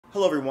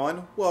Hello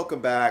everyone,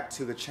 welcome back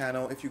to the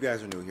channel. If you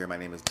guys are new here, my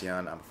name is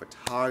Dion. I'm a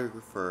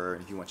photographer,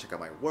 and if you want to check out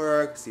my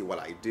work, see what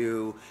I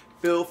do,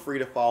 feel free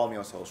to follow me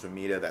on social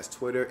media. That's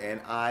Twitter and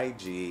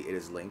IG. It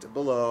is linked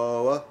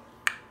below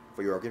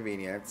for your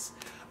convenience.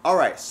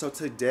 Alright, so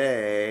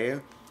today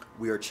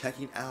we are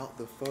checking out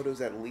the photos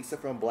that Lisa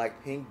from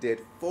BLACKPINK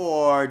did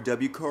for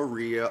W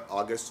Korea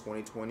August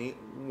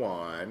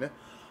 2021.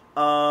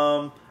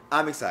 I'm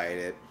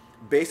excited.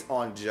 Based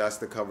on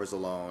just the covers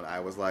alone, I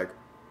was like,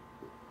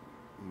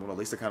 Mona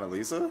Lisa kind of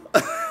Lisa?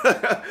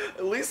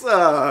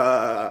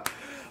 Lisa!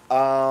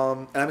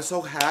 And I'm so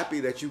happy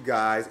that you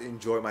guys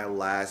enjoyed my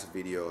last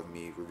video of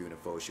me reviewing a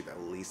photo shoot that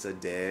Lisa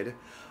did.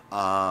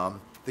 Thank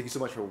you so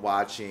much for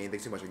watching.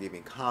 Thanks so much for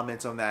giving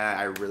comments on that.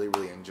 I really,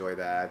 really enjoy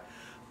that.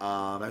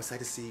 I'm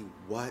excited to see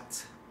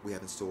what we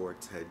have in store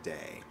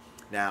today.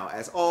 Now,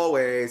 as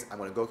always, I'm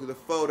going to go through the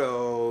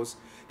photos,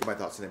 give my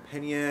thoughts and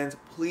opinions.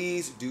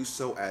 Please do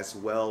so as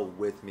well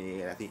with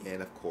me. And at the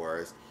end, of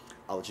course,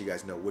 I'll let you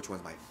guys know which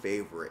one's my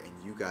favorite, and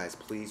you guys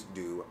please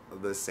do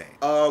the same.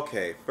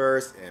 Okay,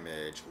 first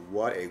image.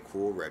 What a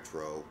cool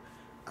retro.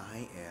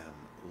 I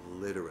am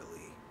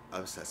literally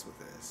obsessed with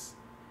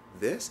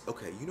this.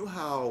 Okay, you know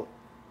how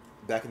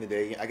back in the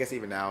day, I guess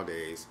even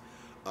nowadays,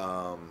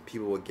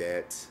 people would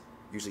get,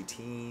 usually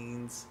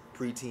teens,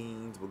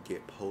 preteens, would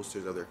get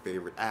posters of their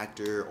favorite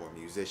actor or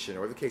musician, or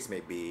whatever the case may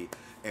be,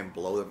 and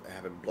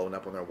have it blown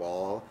up on their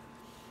wall.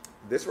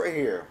 This right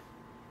here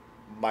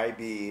might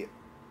be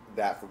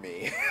that for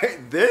me.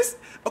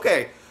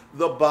 Okay,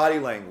 the body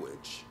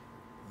language.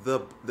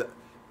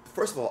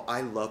 First of all, I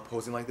love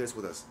posing like this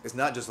with us. It's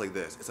not just like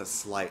this. It's a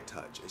slight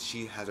touch.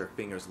 She has her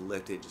fingers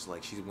lifted just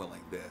like she went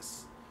like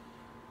this.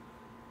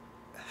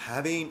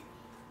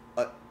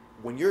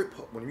 When you're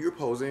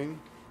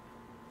posing,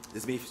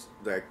 this is me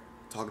like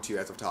talking to you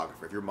as a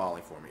photographer. If you're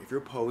modeling for me, if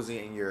you're posing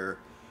and you're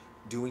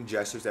doing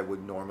gestures that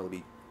would normally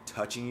be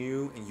touching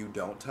you and you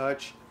don't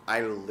touch,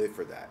 I live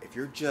for that. If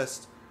you're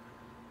just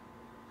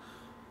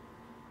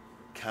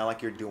kind of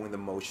like you're doing the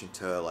motion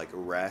to like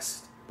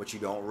rest, but you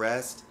don't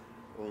rest,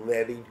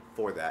 living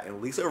for that.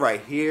 And Lisa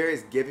right here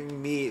is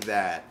giving me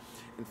that.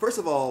 And first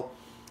of all,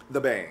 the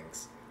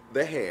bangs,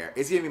 the hair,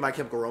 it's giving me My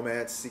Chemical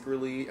Romance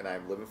secretly, and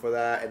I'm living for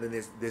that. And then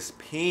there's this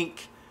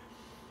pink,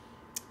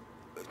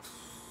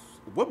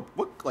 what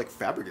like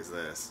fabric is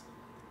this?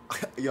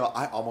 Yo,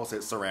 I almost said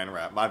saran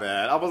wrap, my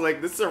bad. I was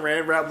like, this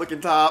saran wrap looking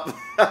top.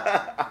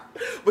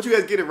 But you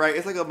guys get it right.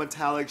 It's like a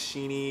metallic,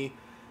 sheeny,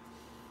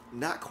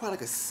 not quite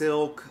like a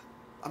silk.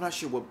 I'm not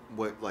sure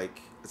what like,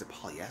 is it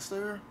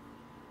polyester?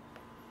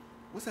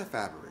 What's that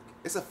fabric?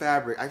 It's a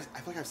fabric. I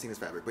feel like I've seen this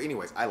fabric. But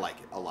anyways, I like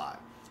it a lot.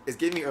 It's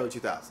giving me early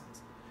 2000s.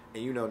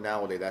 And you know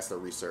nowadays that's the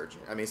research.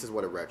 I mean, this is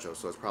what a retro,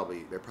 so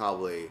they're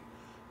probably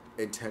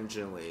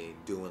intentionally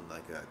doing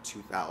like a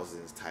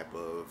 2000s type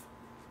of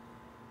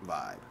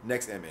vibe.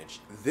 Next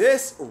image.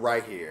 This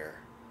right here.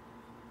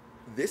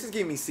 This is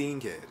giving me Scene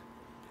Kid.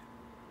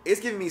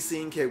 It's giving me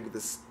Scene Kid with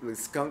this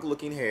skunk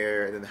looking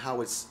hair, and then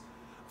how it's,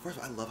 first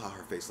of all, I love how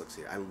her face looks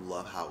here. I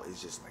love how it's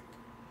just like,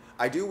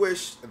 I do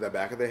wish the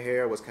back of the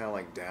hair was kind of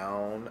like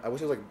down. I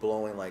wish it was like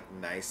blowing like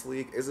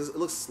nicely. It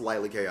looks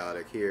slightly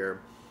chaotic here.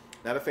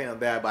 Not a fan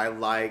of that, but I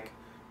like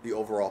the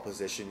overall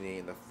positioning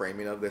and the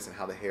framing of this and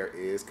how the hair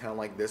is kind of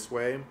like this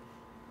way.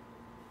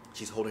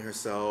 She's holding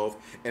herself,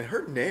 and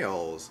her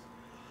nails.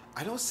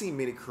 I don't see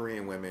many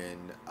Korean women,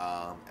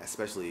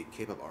 especially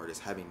K-pop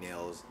artists, having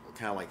nails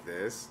kind of like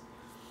this.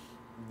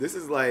 This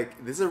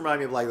reminds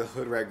me of like the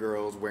hood rat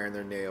girls wearing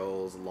their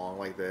nails long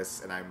like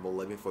this, and I'm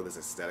living for this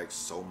aesthetic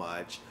so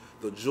much.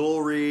 The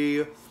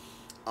jewelry,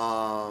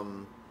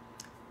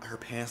 her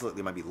pants look,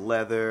 they might be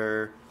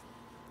leather,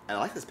 and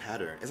I like this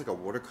pattern. It's like a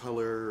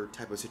watercolor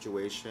type of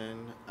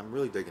situation. I'm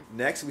really digging.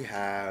 Next we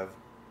have,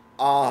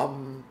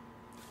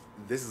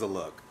 this is a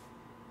look.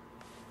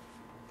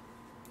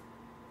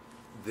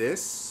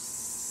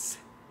 This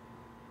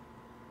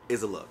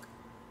is a look.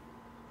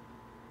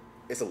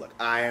 It's a look.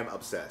 I am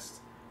obsessed.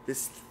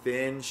 This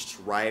thin,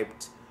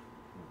 striped,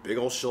 big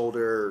old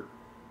shoulder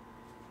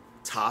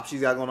top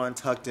she's got going on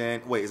tucked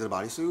in. Wait, is it a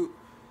bodysuit?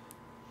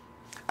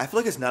 I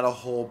feel like it's not a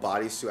whole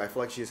bodysuit. I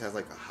feel like she just has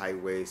like a high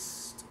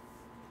waist,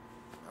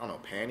 I don't know,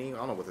 panty? I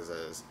don't know what this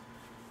is.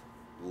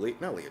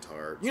 Not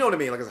leotard. You know what I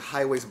mean? Like it's a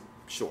high waist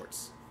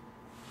shorts.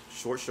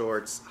 Short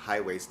shorts, high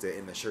waisted,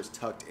 and the shirt's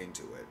tucked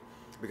into it.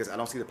 Because I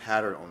don't see the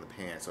pattern on the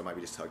pants, so it might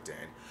be just tucked in.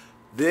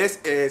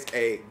 This is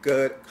a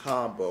good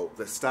combo.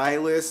 The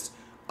stylist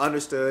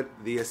understood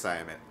the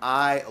assignment.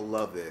 I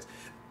love this.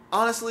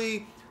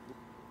 Honestly,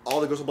 all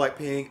the girls from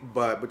BLACKPINK,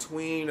 but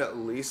between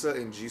Lisa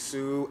and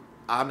Jisoo,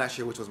 I'm not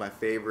sure which was my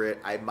favorite.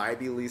 I might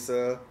be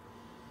Lisa,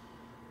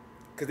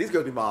 because these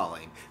girls be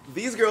modeling.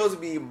 These girls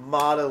be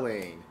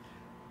modeling.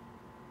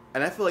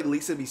 And I feel like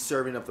Lisa be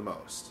serving up the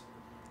most.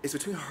 It's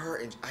between her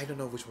and, I don't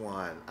know which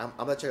one. I'm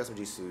going to check out some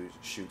Jisoo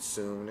shoots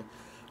soon.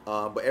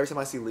 But every time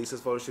I see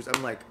Lisa's photo shoots,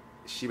 I'm like,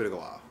 she better go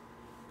off.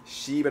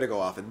 She better go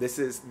off. And this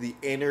is the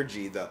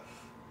energy,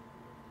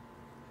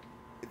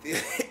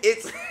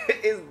 it's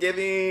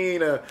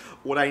giving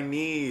what I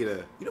need.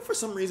 You know, for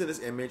some reason, this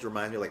image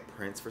reminds me of like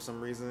Prince. For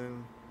some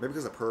reason, maybe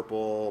because of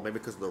purple, maybe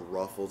because of the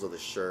ruffles of the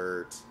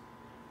shirt.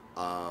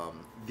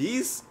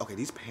 These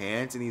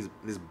pants and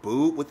this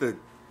boot with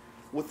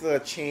the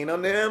chain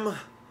on them.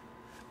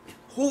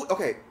 Who?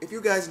 Okay, if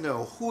you guys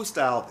know who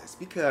styled this,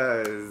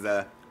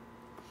 because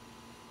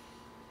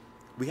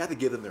we have to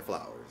give them their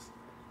flowers.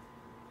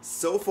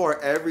 So far,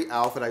 every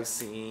outfit I've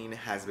seen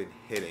has been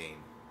hitting.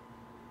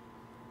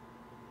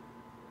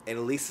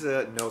 And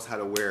Lisa knows how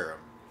to wear them.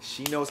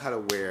 She knows how to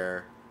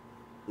wear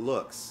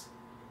looks.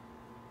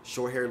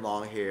 Short hair,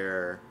 long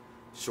hair,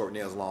 short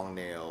nails, long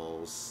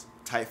nails,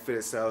 tight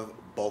fitted stuff,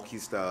 bulky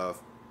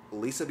stuff.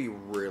 Lisa be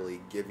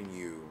really giving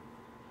you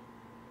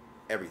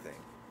everything.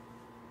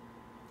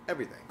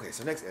 Everything. Okay,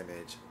 so next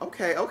image.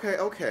 Okay.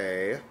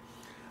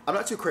 I'm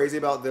not too crazy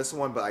about this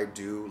one, but I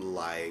do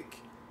like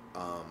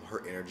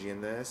her energy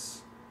in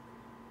this.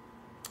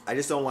 I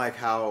just don't like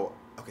how,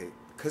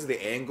 because of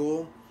the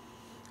angle,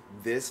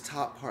 this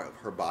top part of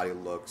her body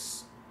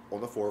looks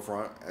on the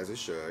forefront, as it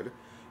should,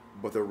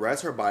 but the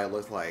rest of her body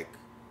looks like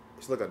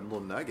it's like a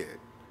little nugget.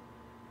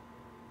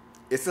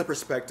 It's the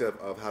perspective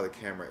of how the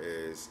camera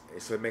is,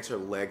 so it makes her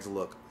legs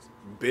look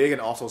big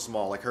and also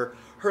small. Like her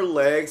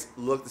legs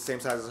look the same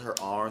size as her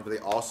arms, but they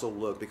also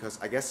look, because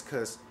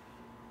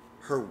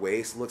her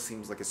waist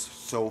seems like it's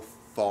so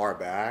far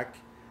back,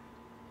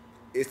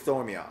 it's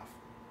throwing me off.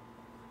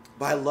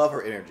 But I love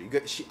her energy.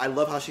 I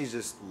love how she's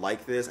just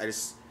like this.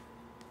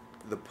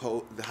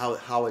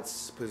 How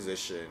it's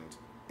positioned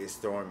is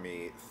throwing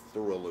me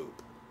through a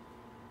loop.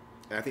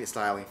 And I think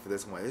styling for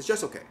this one is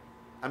just okay.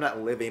 I'm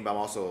not living, but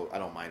I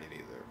don't mind it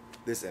either.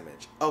 This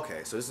image.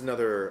 Okay, so this is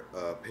another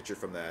picture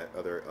from that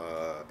other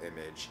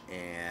image,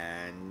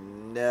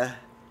 and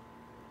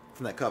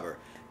from that cover.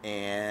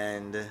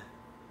 And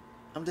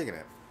I'm digging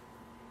it.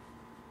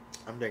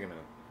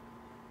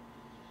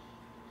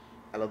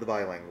 I love the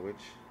body language.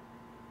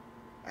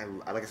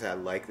 Like I said, I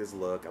like this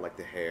look. I like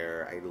the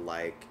hair. I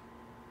like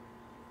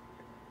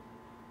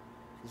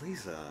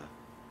Lisa.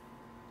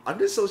 I'm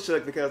just so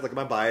shook because like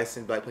my bias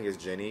in BLACKPINK is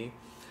Jennie,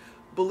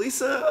 but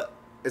Lisa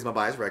is my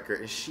bias record,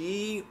 and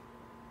she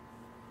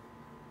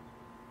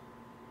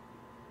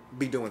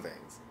be doing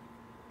things.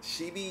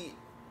 She be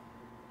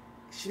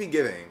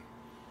giving.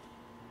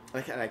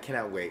 I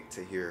cannot wait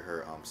to hear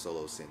her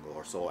solo single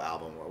or solo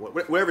album or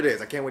whatever it is.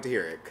 I can't wait to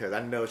hear it because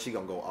I know she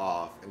gonna go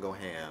off and go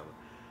ham,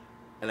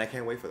 and I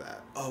can't wait for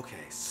that.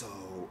 Okay, so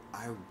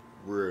I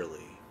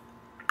really,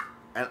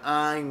 and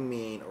I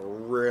mean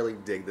really,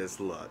 dig this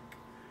look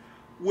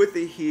with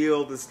the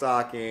heel, the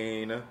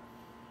stocking.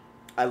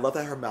 I love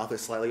that her mouth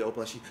is slightly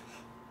open.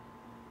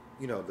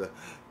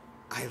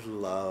 I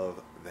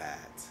love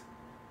that.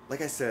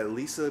 Like I said,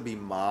 Lisa be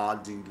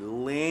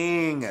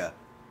modeling.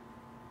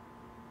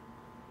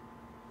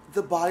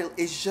 The body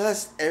is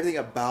just, everything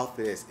about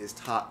this is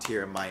top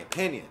tier in my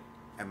opinion.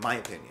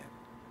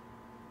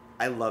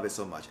 I love it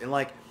so much. And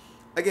like,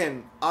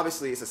 again,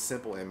 obviously it's a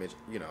simple image.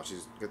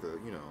 She's got the,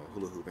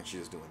 hula hoop and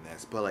she's just doing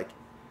this. But like,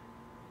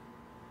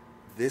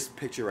 this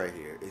picture right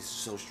here is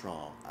so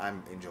strong.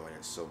 I'm enjoying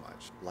it so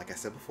much. Like I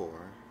said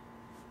before,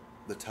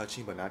 the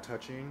touching but not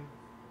touching.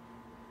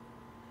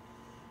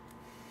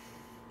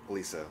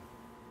 Lisa.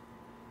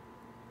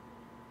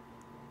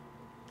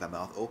 That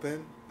mouth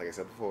open, like I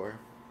said before.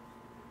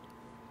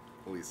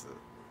 Lisa.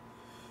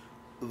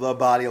 The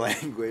body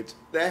language,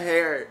 the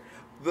hair,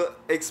 the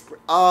This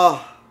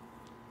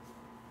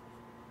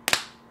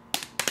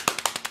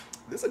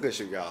is a good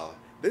shoot, y'all.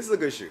 This is a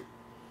good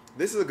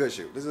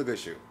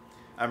shoot.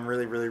 I'm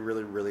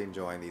really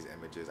enjoying these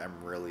images.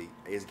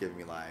 It's giving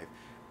me life.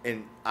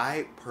 And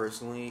I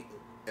personally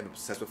am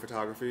obsessed with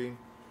photography.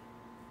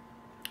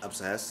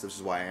 Obsessed. This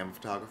is why I am a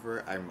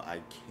photographer.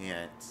 I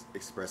can't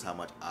express how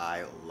much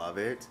I love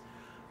it.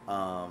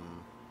 And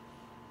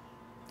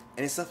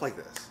it's stuff like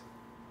this.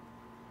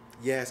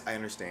 Yes, I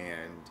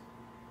understand.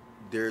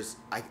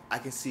 I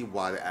can see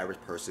why the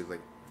average person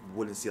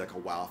wouldn't see like a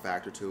wow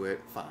factor to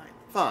it.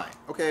 Fine.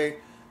 Okay.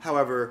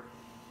 However,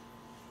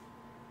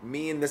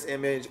 me and this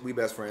image, we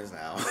best friends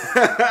now.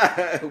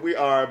 We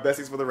are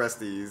besties for the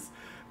resties.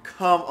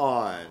 Come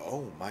on.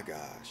 Oh my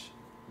gosh.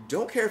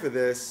 Don't care for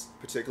this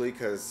particularly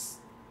because...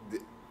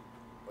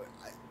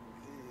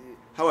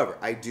 However,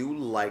 I do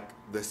like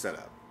the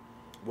setup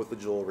with the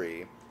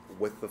jewelry,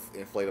 with the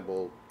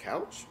inflatable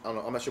couch. I don't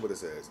know. I'm not sure what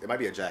this is. It might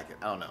be a jacket.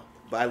 I don't know.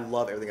 But I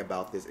love everything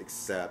about this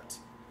except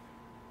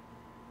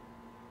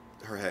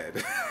her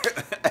head.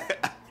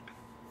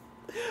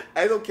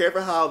 I don't care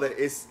for how that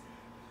it's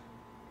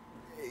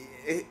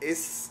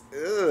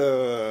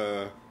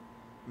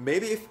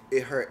maybe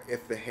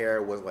if the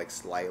hair was like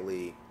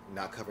slightly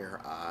not covering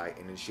her eye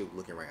and then she was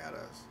looking right at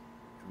us,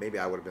 maybe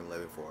I would have been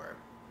living for it.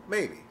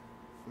 Maybe.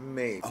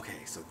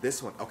 Okay, so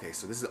this one. Okay,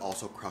 so this is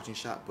also a crouching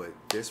shot, but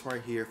this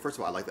right here. First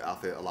of all, I like the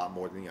outfit a lot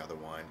more than the other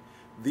one.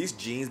 These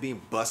jeans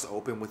being bust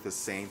open with the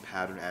same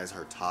pattern as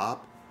her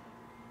top.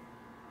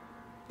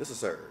 This is a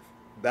serve.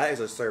 That is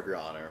a serve, Your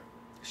Honor.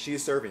 She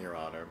is serving, Your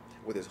Honor,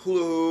 with his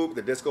hula hoop,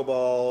 the disco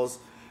balls.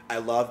 I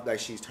love that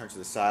she's turned to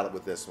the side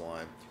with this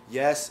one.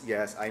 Yes,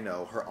 yes, I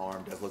know her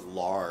arm does look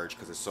large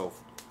because it's so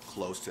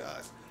close to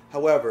us.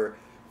 However,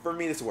 for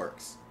me, this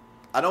works.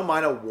 I don't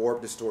mind a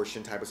warp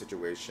distortion type of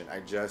situation. I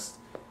just,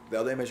 the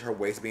other image, her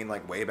waist being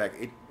like way back,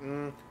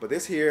 but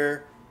this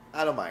here,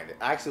 I don't mind it.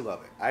 I actually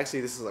love it.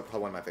 Actually, this is like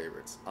probably one of my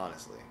favorites,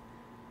 honestly.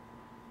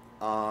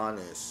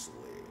 Honestly.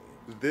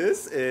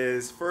 This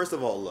is, first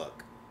of all,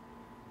 look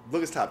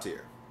at this top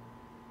tier.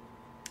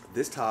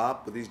 This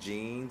top with these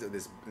jeans and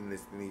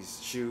these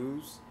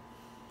shoes,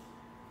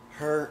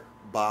 her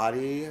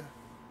body,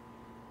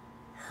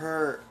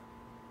 her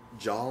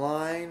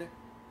jawline,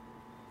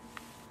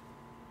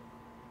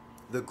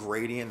 the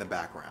gradient in the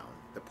background,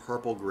 the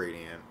purple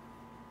gradient.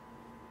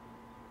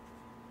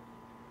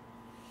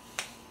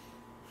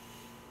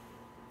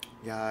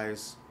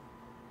 Guys,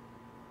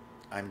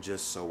 I'm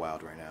just so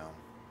wowed right now.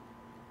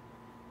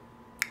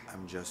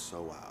 I'm just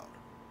so wowed.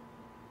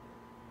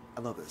 I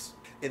love this.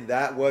 And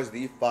that was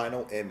the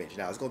final image.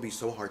 Now, it's going to be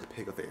so hard to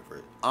pick a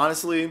favorite.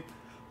 Honestly,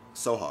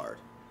 so hard.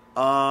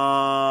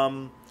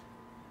 But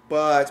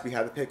we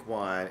have to pick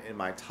one. And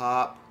my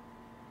top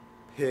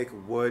pick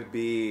would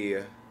be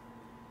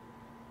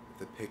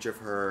the picture of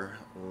her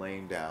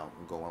laying down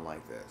and going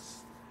like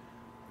this.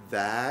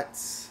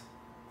 That's...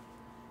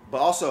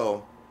 But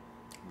also,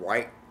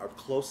 right, a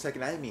close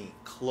second, I mean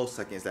close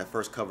second, is that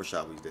first cover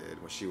shot we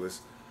did when she was...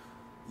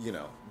 You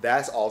know,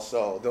 that's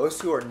also, those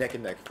two are neck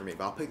and neck for me.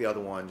 But I'll pick the other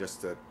one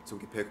just so we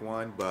can pick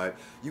one. But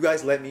you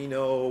guys let me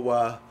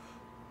know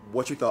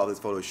what you thought of this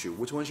photo shoot.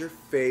 Which one's your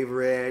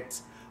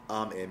favorite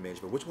image?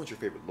 But which one's your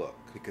favorite look?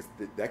 Because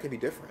that could be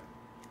different.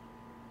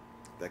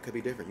 That could be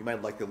different. You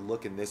might like the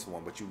look in this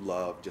one, but you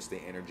love just the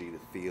energy, the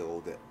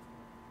feel, the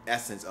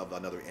essence of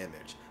another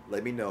image.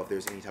 Let me know if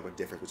there's any type of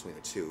difference between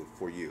the two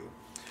for you.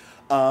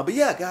 But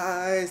yeah,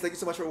 guys, thank you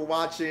so much for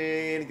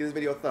watching. Give this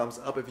video a thumbs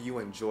up if you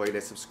enjoyed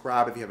it.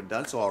 Subscribe if you haven't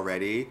done so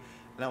already.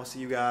 And I will see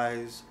you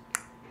guys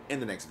in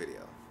the next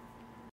video.